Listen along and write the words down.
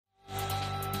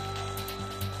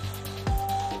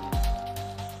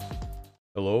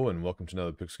Hello and welcome to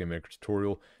another Pixel Game Maker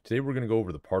tutorial. Today we're going to go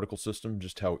over the particle system,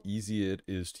 just how easy it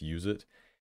is to use it.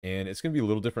 And it's going to be a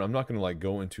little different. I'm not going to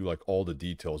go into all the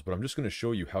details, but I'm just going to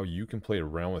show you how you can play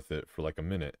around with it for a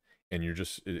minute and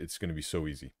it's going to be so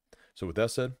easy. So with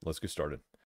that said, let's get started.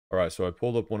 All right, so I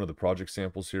pulled up one of the project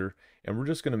samples here and we're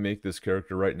just going to make this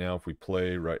character right now. If we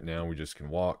play right now, we just can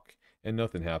walk and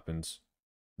nothing happens.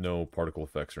 No particle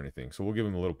effects or anything. So we'll give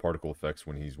him a little particle effects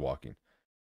when he's walking.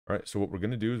 All right, so what we're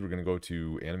going to do is we're going to go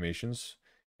to animations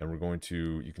and we're going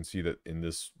to, you can see that in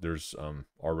this, there's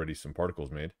already some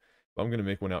particles made. But I'm going to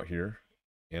make one out here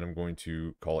and I'm going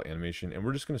to call it animation and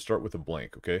we're just going to start with a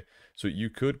blank, okay? So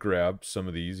you could grab some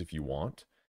of these if you want,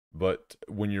 but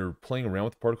when you're playing around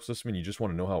with the particle system and you just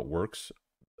want to know how it works,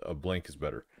 a blank is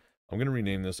better. I'm going to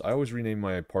rename this. I always rename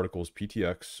my particles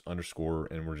PTX underscore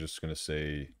and we're just going to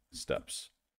say steps.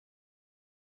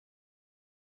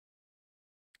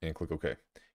 And click OK.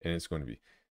 And it's going to be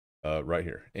right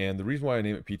here. And the reason why I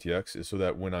name it PTX is so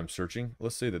that when I'm searching,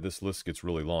 let's say that this list gets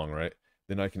really long, right?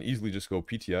 Then I can easily just go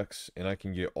PTX and I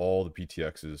can get all the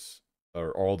PTXs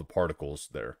or all the particles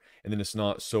there. And then it's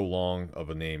not so long of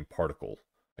a name particle.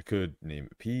 I could name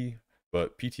it P,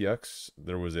 but PTX,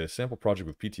 there was a sample project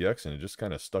with PTX and it just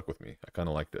kind of stuck with me. I kind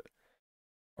of liked it.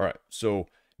 All right, so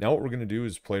now what we're going to do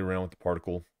is play around with the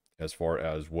particle as far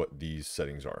as what these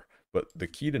settings are. But the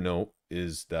key to note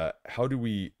is that how do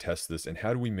we test this and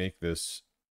how do we make this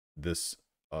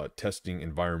testing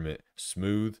environment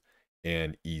smooth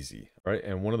and easy, right?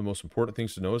 And one of the most important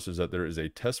things to notice is that there is a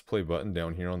test play button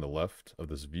down here on the left of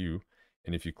this view.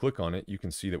 And if you click on it, you can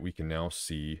see that we can now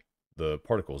see the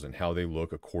particles and how they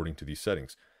look according to these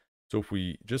settings. So if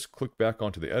we just click back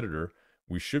onto the editor,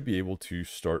 we should be able to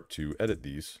start to edit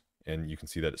these. And you can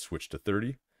see that it switched to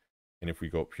 30. And if we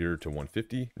go up here to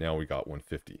 150, now we got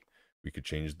 150. We could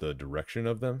change the direction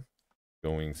of them,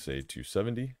 going say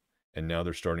 270. And now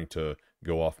they're starting to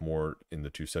go off more in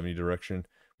the 270 direction.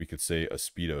 We could say a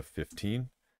speed of 15.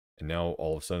 And now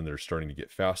all of a sudden they're starting to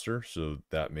get faster. So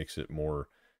that makes it more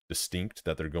distinct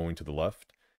that they're going to the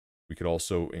left. We could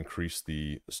also increase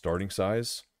the starting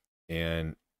size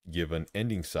and give an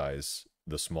ending size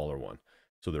the smaller one.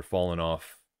 So they're falling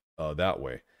off that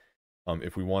way.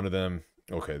 If we wanted them,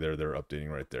 okay, they're updating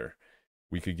right there.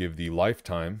 We could give the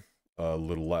lifetime a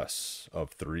little less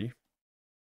of 3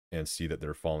 and see that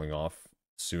they're falling off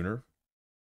sooner.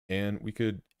 And we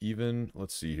could even,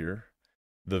 let's see here,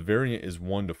 the variant is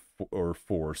 1 to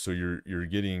 4, so you're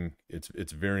getting,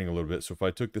 it's varying a little bit. So if I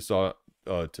took this to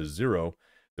 0,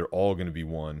 they're all going to be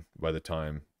 1 by the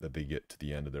time that they get to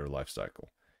the end of their life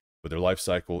cycle. But their life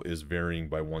cycle is varying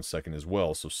by 1 second as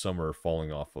well, so some are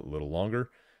falling off a little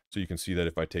longer. So you can see that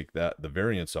if I take the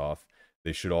variance off,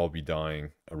 they should all be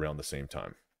dying around the same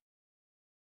time.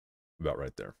 About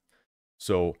right there.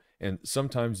 So, and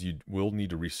sometimes you will need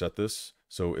to reset this.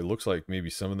 So it looks like maybe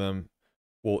some of them,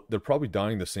 well, they're probably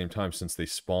dying the same time since they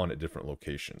spawn at different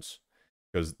locations.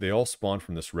 Because they all spawn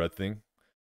from this red thing,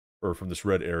 or from this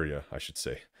red area, I should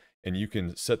say. And you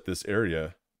can set this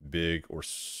area big or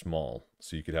small.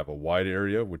 So you could have a wide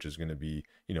area, which is going to be,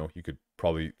 you could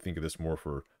probably think of this more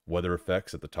for weather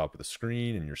effects at the top of the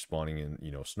screen and you're spawning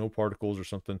in, snow particles or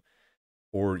something.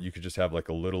 Or you could just have like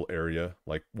a little area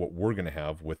like what we're going to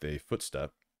have with a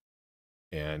footstep.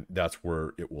 And that's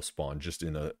where it will spawn, just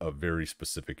in a very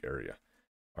specific area.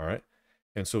 All right.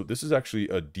 And so this is actually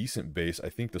a decent base. I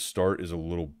think the start is a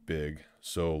little big.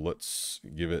 So let's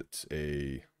give it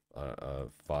a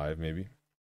 5 maybe.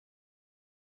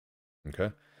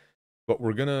 Okay. But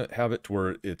we're going to have it to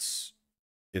where it's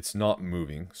not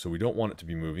moving. So we don't want it to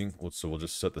be moving. So we'll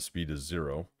just set the speed to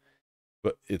 0.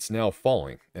 But it's now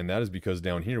falling. And that is because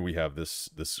down here we have this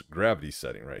gravity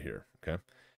setting right here. Okay.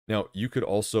 Now you could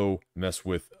also mess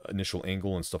with initial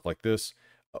angle and stuff like this.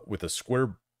 With a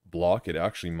square block, it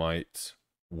actually might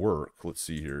work. Let's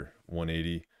see here,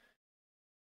 180.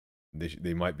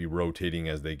 They might be rotating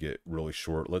as they get really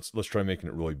short. Let's try making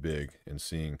it really big and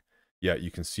seeing. Yeah,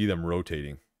 you can see them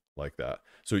rotating like that.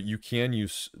 So you can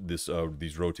use this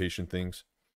these rotation things.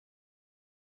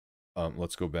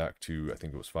 Let's go back to, I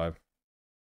think it was 5.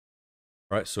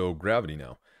 All right, so gravity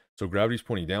now. So gravity's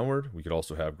pointing downward. We could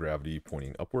also have gravity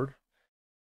pointing upward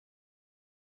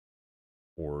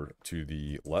or to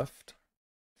the left.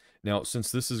 Now,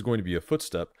 since this is going to be a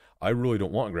footstep, I really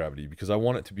don't want gravity because I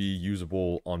want it to be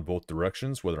usable on both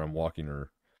directions, whether I'm walking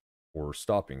or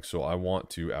stopping. So I want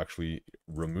to actually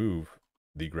remove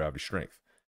the gravity strength.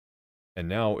 And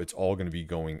now it's all going to be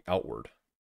going outward.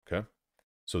 Okay.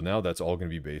 So now that's all going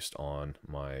to be based on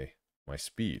my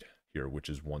speed here, which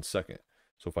is 1 second.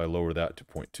 So if I lower that to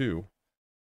 0.2,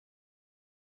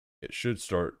 it should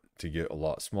start to get a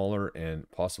lot smaller, and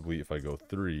possibly if I go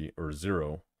 3 or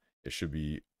 0, it should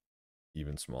be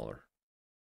even smaller.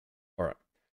 All right.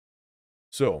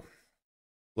 So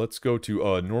let's go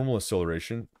to normal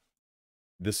acceleration.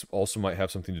 This also might have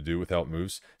something to do with how it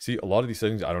moves. See, a lot of these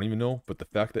settings I don't even know, but the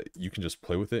fact that you can just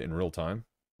play with it in real time,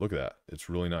 look at that. It's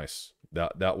really nice.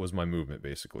 That was my movement,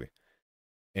 basically.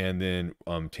 And then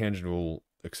tangential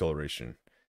acceleration.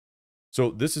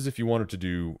 So this is if you wanted to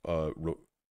do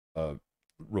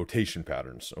rotation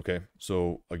patterns, okay?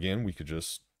 So again, we could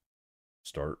just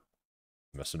start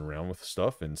messing around with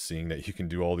stuff and seeing that you can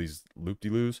do all these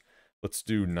loop-de-loos. Let's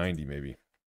do 90 maybe.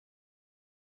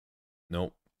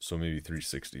 Nope. So maybe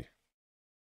 360.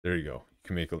 There you go. You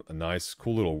can make a nice,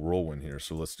 cool little whirlwind here.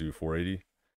 So let's do 480.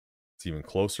 It's even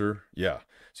closer. Yeah.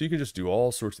 So you can just do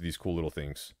all sorts of these cool little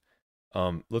things.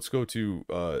 Let's go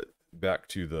to back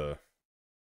to the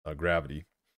gravity.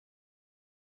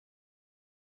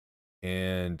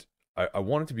 And I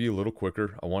want it to be a little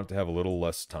quicker. I want it to have a little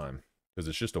less time because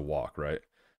it's just a walk, right?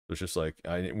 So it's just like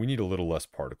we need a little less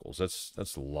particles.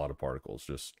 That's a lot of particles.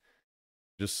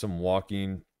 Just some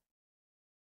walking.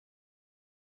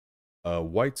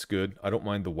 White's good. I don't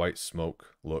mind the white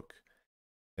smoke look.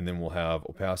 And then we'll have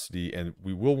opacity, and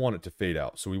we will want it to fade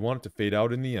out. So we want it to fade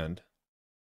out in the end.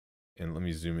 And let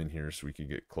me zoom in here so we can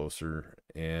get closer.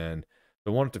 And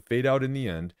I want it to fade out in the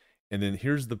end. And then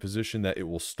here's the position that it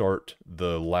will start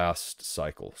the last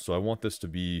cycle. So I want this to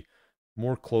be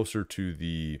more closer to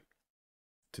the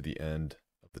end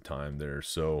of the time there.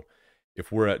 So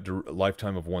if we're at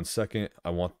lifetime of 1 second,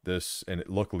 I want this, and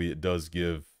luckily it does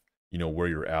give, you know, where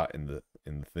you're at in the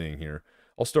thing here.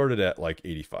 I'll start it at like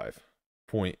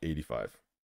 85.85.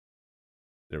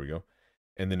 There we go.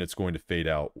 And then it's going to fade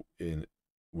out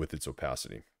with its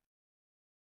opacity.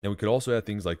 Now we could also add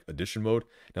things like addition mode.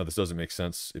 Now this doesn't make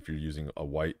sense if you're using a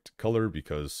white color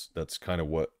because that's kind of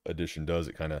what addition does.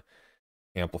 It kind of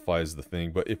amplifies the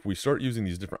thing. But if we start using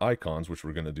these different icons, which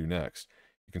we're going to do next,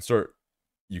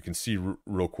 you can see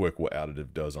real quick what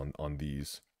additive does on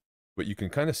these. But you can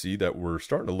kind of see that we're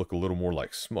starting to look a little more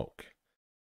like smoke.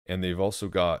 And they've also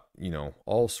got, you know,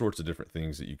 all sorts of different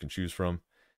things that you can choose from.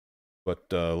 But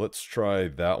let's try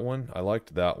that one. I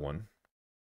liked that one.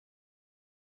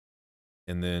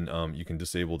 And then you can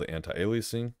disable the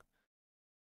anti-aliasing.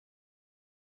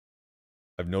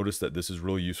 I've noticed that this is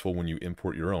really useful when you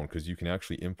import your own, because you can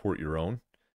actually import your own.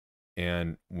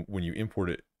 And when you import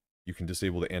it, you can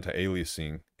disable the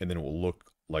anti-aliasing, and then it will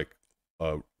look like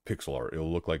pixel art.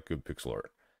 It'll look like good pixel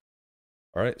art.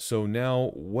 All right, so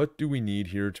now what do we need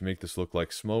here to make this look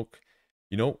like smoke?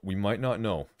 You know, we might not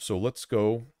know. So let's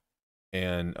go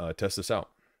and test this out.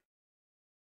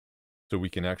 So we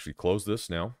can actually close this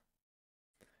now.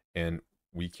 And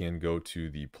we can go to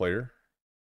the player.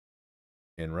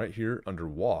 And right here under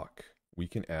walk, we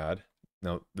can add.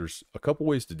 Now, there's a couple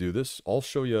ways to do this. I'll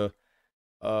show you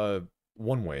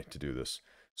one way to do this.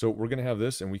 So we're going to have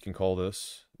this, and we can call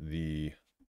this the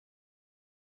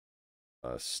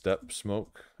step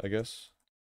smoke, I guess.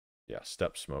 Yeah,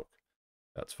 step smoke.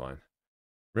 That's fine.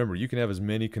 Remember, you can have as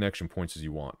many connection points as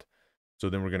you want. So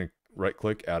then we're going to right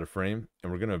click, add a frame, and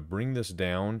we're going to bring this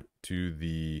down to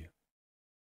the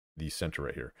center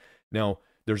right here. Now,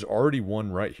 there's already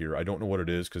one right here. I don't know what it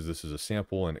is because this is a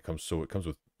sample and it comes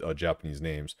with Japanese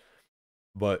names.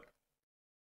 But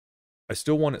I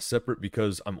still want it separate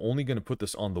because I'm only going to put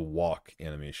this on the walk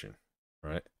animation,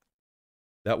 right?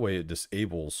 That way it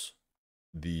disables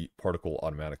the particle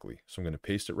automatically. So I'm going to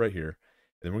paste it right here.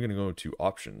 And then we're going to go to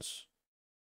options,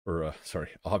 or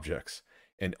objects.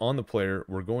 And on the player,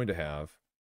 we're going to have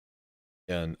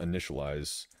an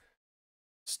initialize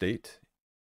state.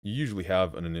 You usually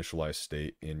have an initialized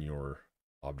state in your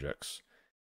objects.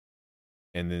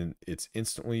 And then it's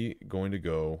instantly going to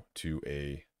go to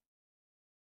a,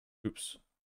 oops,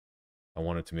 I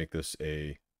wanted to make this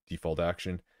a default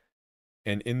action.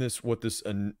 And in this, what this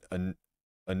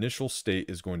initial state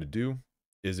is going to do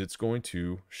is it's going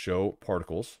to show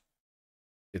particles.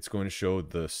 It's going to show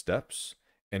the steps,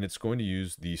 and it's going to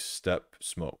use the step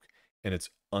smoke, and it's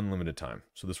unlimited time.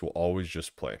 So this will always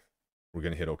just play. We're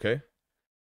going to hit OK.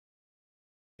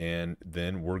 And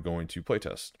then we're going to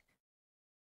playtest.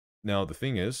 Now, the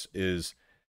thing is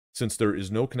since there is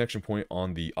no connection point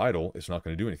on the idle, it's not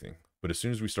going to do anything. But as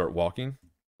soon as we start walking,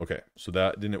 okay, so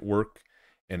that didn't work.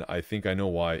 And I think I know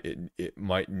why. It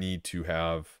might need to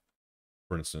have,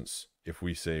 for instance, if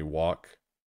we say walk,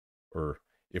 or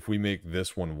if we make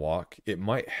this one walk, it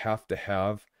might have to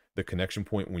have the connection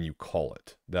point when you call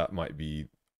it. That might be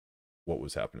what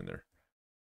was happening there.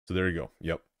 So there you go.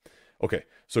 Yep. Okay,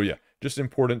 so yeah, just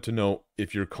important to know,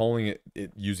 if you're calling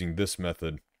it using this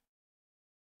method,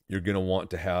 you're going to want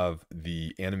to have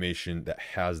the animation that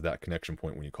has that connection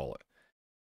point when you call it.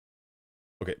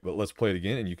 Okay, but let's play it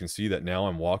again, and you can see that now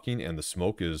I'm walking and the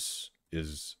smoke is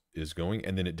going,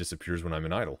 and then it disappears when I'm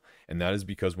in idle. And that is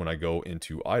because when I go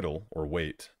into idle or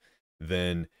wait,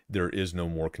 then there is no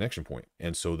more connection point.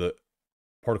 And so the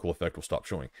particle effect will stop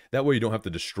showing. That way you don't have to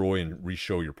destroy and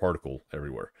re-show your particle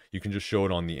everywhere. You can just show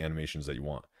it on the animations that you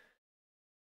want.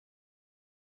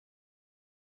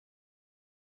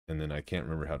 And then I can't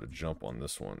remember how to jump on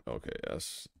this one. Okay,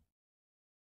 yes.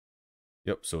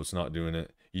 Yep, so it's not doing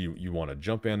it. You want a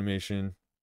jump animation.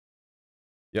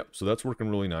 Yep, so that's working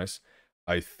really nice.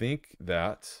 I think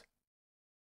that,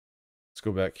 let's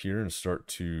go back here and start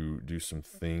to do some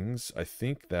things. I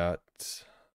think that,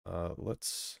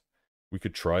 we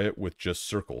could try it with just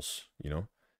circles, you know?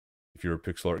 If you're a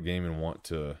pixel art game and want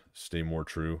to stay more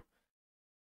true,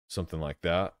 something like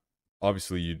that.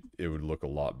 Obviously, it would look a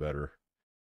lot better.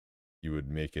 You would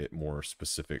make it more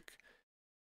specific.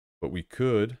 But we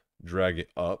could drag it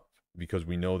up because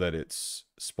we know that it's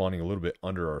spawning a little bit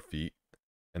under our feet.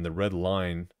 And the red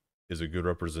line is a good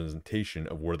representation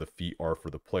of where the feet are for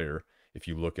the player. If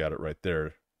you look at it right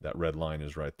there, that red line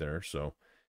is right there. So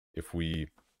if we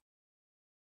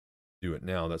do it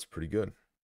now, that's pretty good.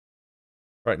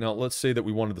 All right, now let's say that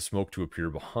we wanted the smoke to appear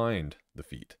behind the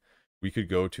feet. We could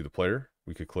go to the player.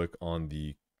 We could click on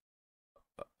the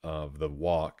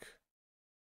walk.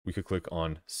 We could click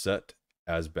on set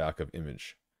as back of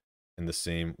image. And the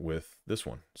same with this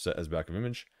one, set as back of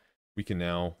image. We can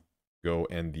now go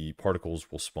and the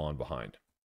particles will spawn behind.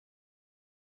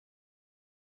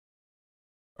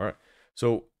 All right,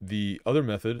 so the other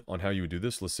method on how you would do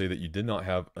this, let's say that you did not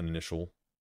have an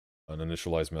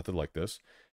initialized method like this,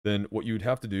 then what you would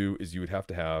have to do is you would have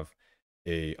to have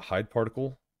a hide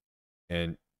particle,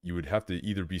 and you would have to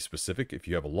either be specific if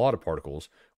you have a lot of particles,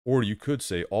 or you could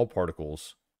say all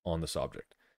particles on this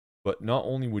object. But not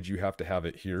only would you have to have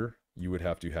it here, you would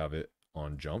have to have it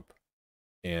on jump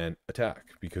and attack,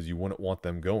 because you wouldn't want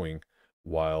them going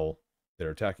while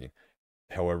they're attacking.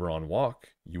 However, on walk,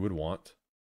 you would want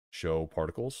show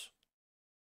particles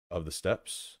of the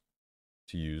steps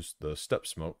to use the step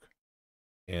smoke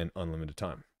and unlimited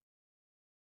time.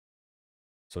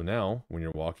 So now when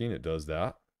you're walking, it does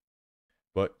that.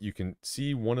 But you can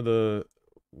see one of the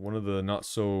not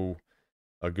so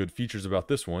good features about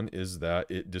this one is that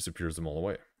it disappears them all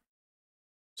away.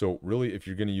 So really, if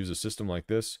you're going to use a system like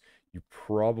this, you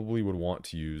probably would want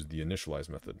to use the initialize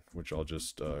method, which I'll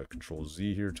just Control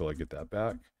Z here till I get that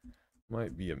back.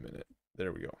 Might be a minute.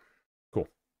 There we go. Cool.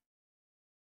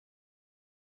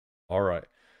 All right.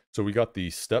 So we got the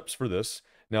steps for this.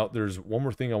 Now there's one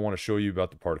more thing I want to show you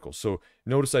about the particles. So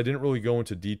notice I didn't really go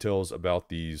into details about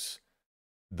the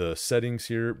settings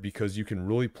here, because you can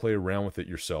really play around with it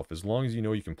yourself. As long as you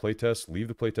know you can playtest, leave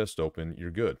the playtest open,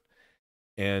 you're good.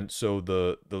 And so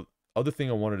the other thing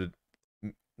I wanted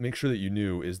to make sure that you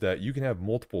knew is that you can have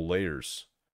multiple layers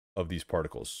of these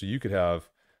particles. So you could have,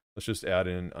 let's just add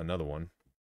in another one.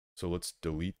 So let's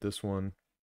delete this one.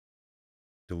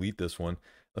 Delete this one.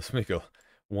 Let's make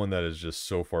one that is just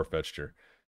so far-fetched here.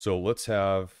 So let's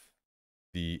have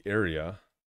the area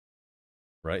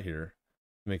right here.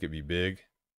 Make it be big.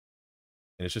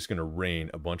 And it's just going to rain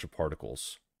a bunch of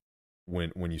particles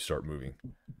when you start moving.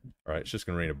 All right, it's just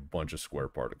going to rain a bunch of square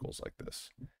particles like this.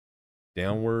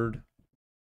 Downward.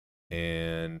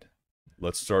 And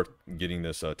let's start getting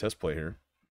this test play here.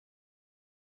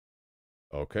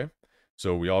 Okay,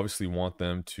 so we obviously want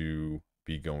them to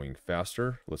be going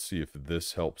faster. Let's see if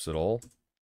this helps at all.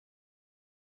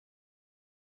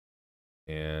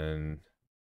 And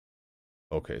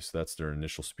okay, so that's their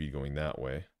initial speed going that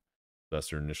way. That's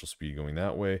their initial speed going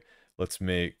that way. Let's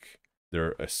make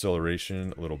their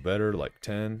acceleration a little better, like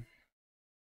 10.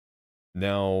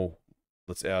 Now,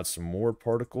 let's add some more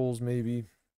particles, maybe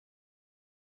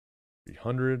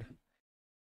 300.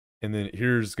 And then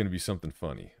here's going to be something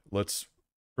funny.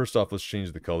 First off, let's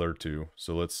change the color too.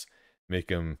 So let's make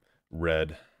them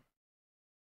red,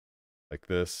 like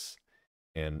this,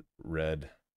 and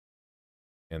red.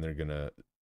 And they're going to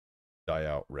die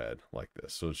out red, like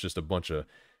this. So it's just a bunch of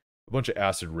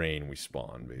acid rain we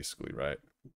spawn, basically, right?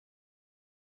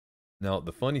 Now,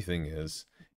 the funny thing is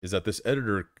that this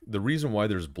editor, the reason why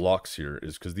there's blocks here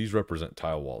is because these represent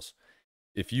tile walls.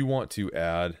 If you want to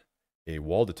add a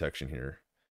wall detection here,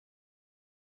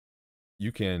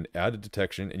 you can add a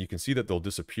detection, and you can see that they'll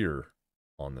disappear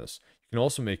on this. You can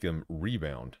also make them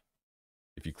rebound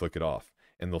if you click it off,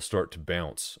 and they'll start to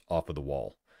bounce off of the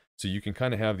wall. So you can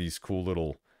kind of have these cool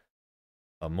little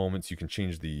moments. You can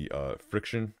change the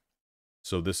friction.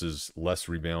 So this is less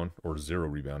rebound, or 0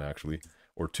 rebound actually,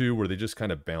 or 2 where they just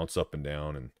kind of bounce up and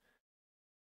down, and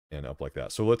and up like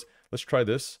that. So let's try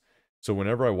this. So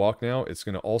whenever I walk now, it's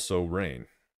going to also rain.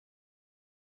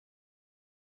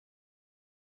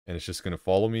 And it's just going to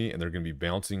follow me, and they're going to be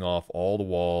bouncing off all the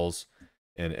walls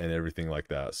and everything like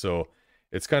that. So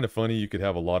it's kind of funny. You could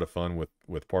have a lot of fun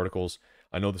with particles.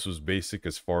 I know this was basic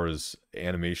as far as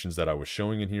animations that I was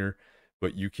showing in here,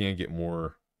 but you can get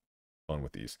more fun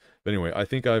with these. But anyway, I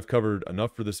think I've covered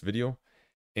enough for this video.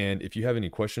 And if you have any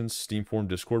questions, Steam Forum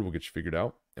Discord will get you figured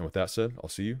out. And with that said, I'll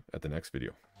see you at the next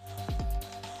video.